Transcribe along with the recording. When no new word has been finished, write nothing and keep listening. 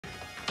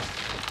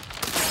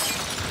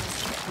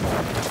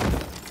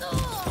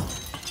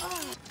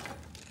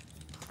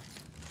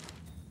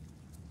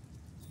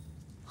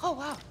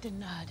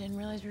Didn't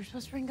realize we were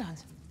supposed to bring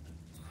guns.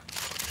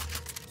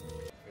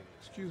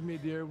 Excuse me,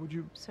 dear, would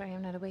you... Sorry,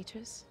 I'm not a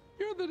waitress.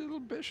 You're the little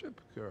bishop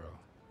girl.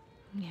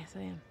 Yes,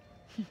 I am.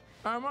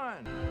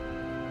 Armand!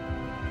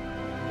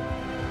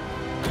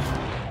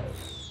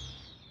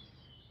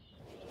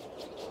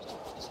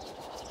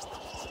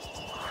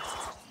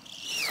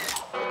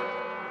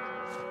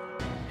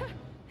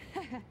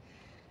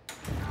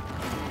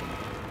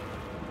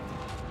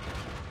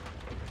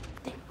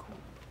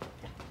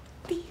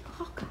 The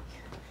Hawkeye.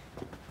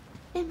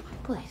 In my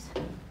place.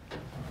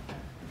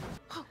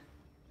 Oh,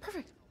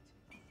 perfect.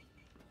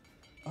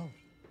 Oh.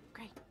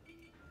 Great.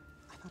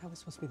 I thought I was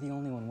supposed to be the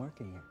only one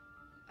working here.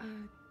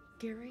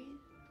 Gary?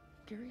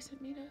 Gary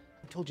sent me to...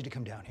 I told you to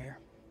come down here.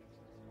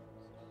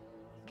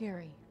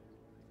 Gary.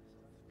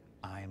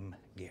 I'm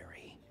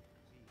Gary.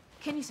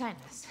 Can you sign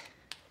this?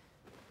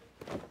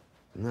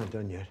 I'm not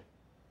done yet.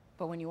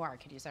 But when you are,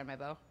 could you sign my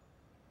bow?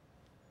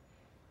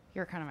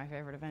 You're kind of my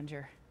favorite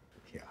Avenger.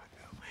 Yeah, I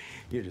know.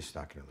 You're just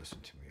not gonna listen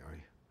to me, are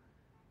you?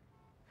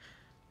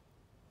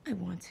 I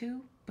want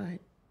to, but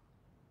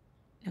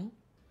no.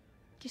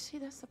 You see,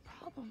 that's the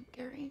problem,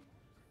 Gary.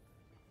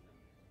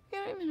 You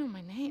don't even know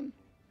my name.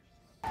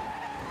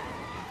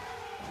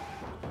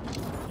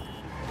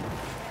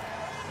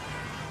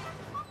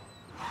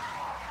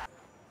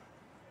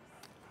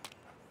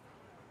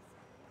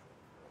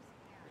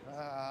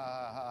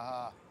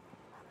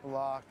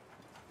 Lock,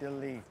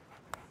 delete.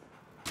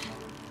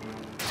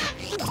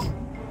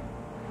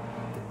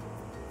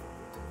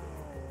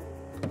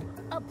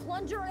 A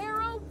plunger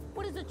arrow?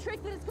 What is a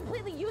trick that is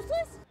completely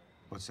useless?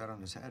 What's that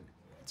on his head?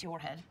 It's your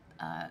head.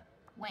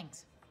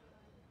 Wings.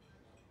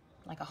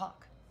 Like a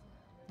hawk.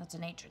 That's a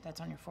nature.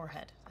 That's on your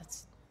forehead.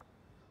 That's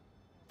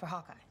for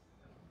Hawkeye.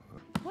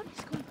 What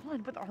is going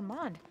on with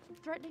Armand?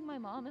 Threatening my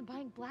mom and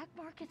buying black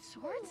market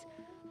swords?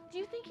 Do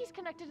you think he's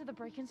connected to the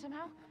break-in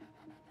somehow?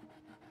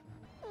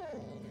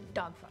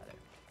 Dogfather.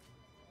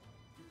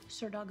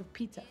 Sir Dog of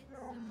Pizza.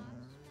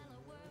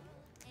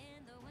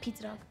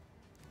 Pizza dog.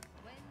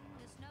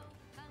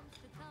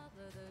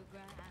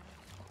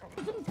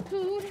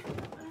 Food.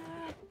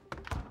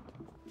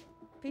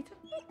 Pizza?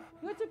 You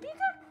want some pizza?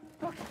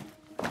 Okay.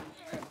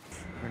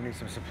 We need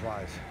some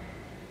supplies.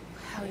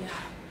 Hell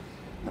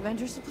yeah.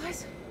 Avenger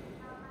supplies?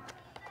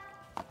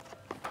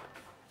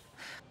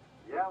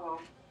 Yellow.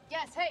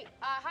 Yes, hey,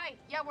 hi.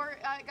 Yeah, we're,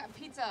 got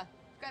pizza.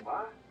 Got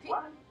What?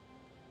 What?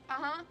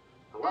 Uh-huh.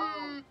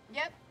 Hello?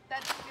 Yep,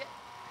 that's it.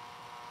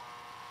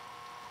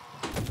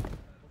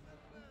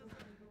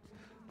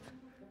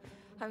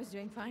 I was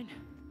doing fine.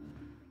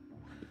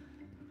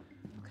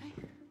 Okay.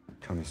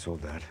 Tony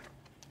sold that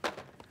a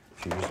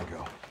few years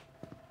ago.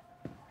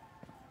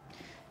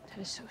 That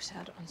is so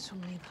sad on so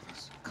many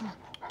levels. Come on.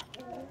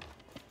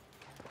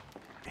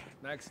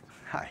 Next.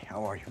 Hi,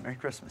 how are you? Merry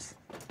Christmas.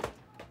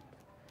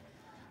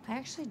 I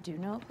actually do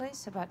know a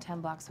place about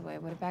 10 blocks away.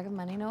 Would a bag of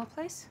money know a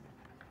place?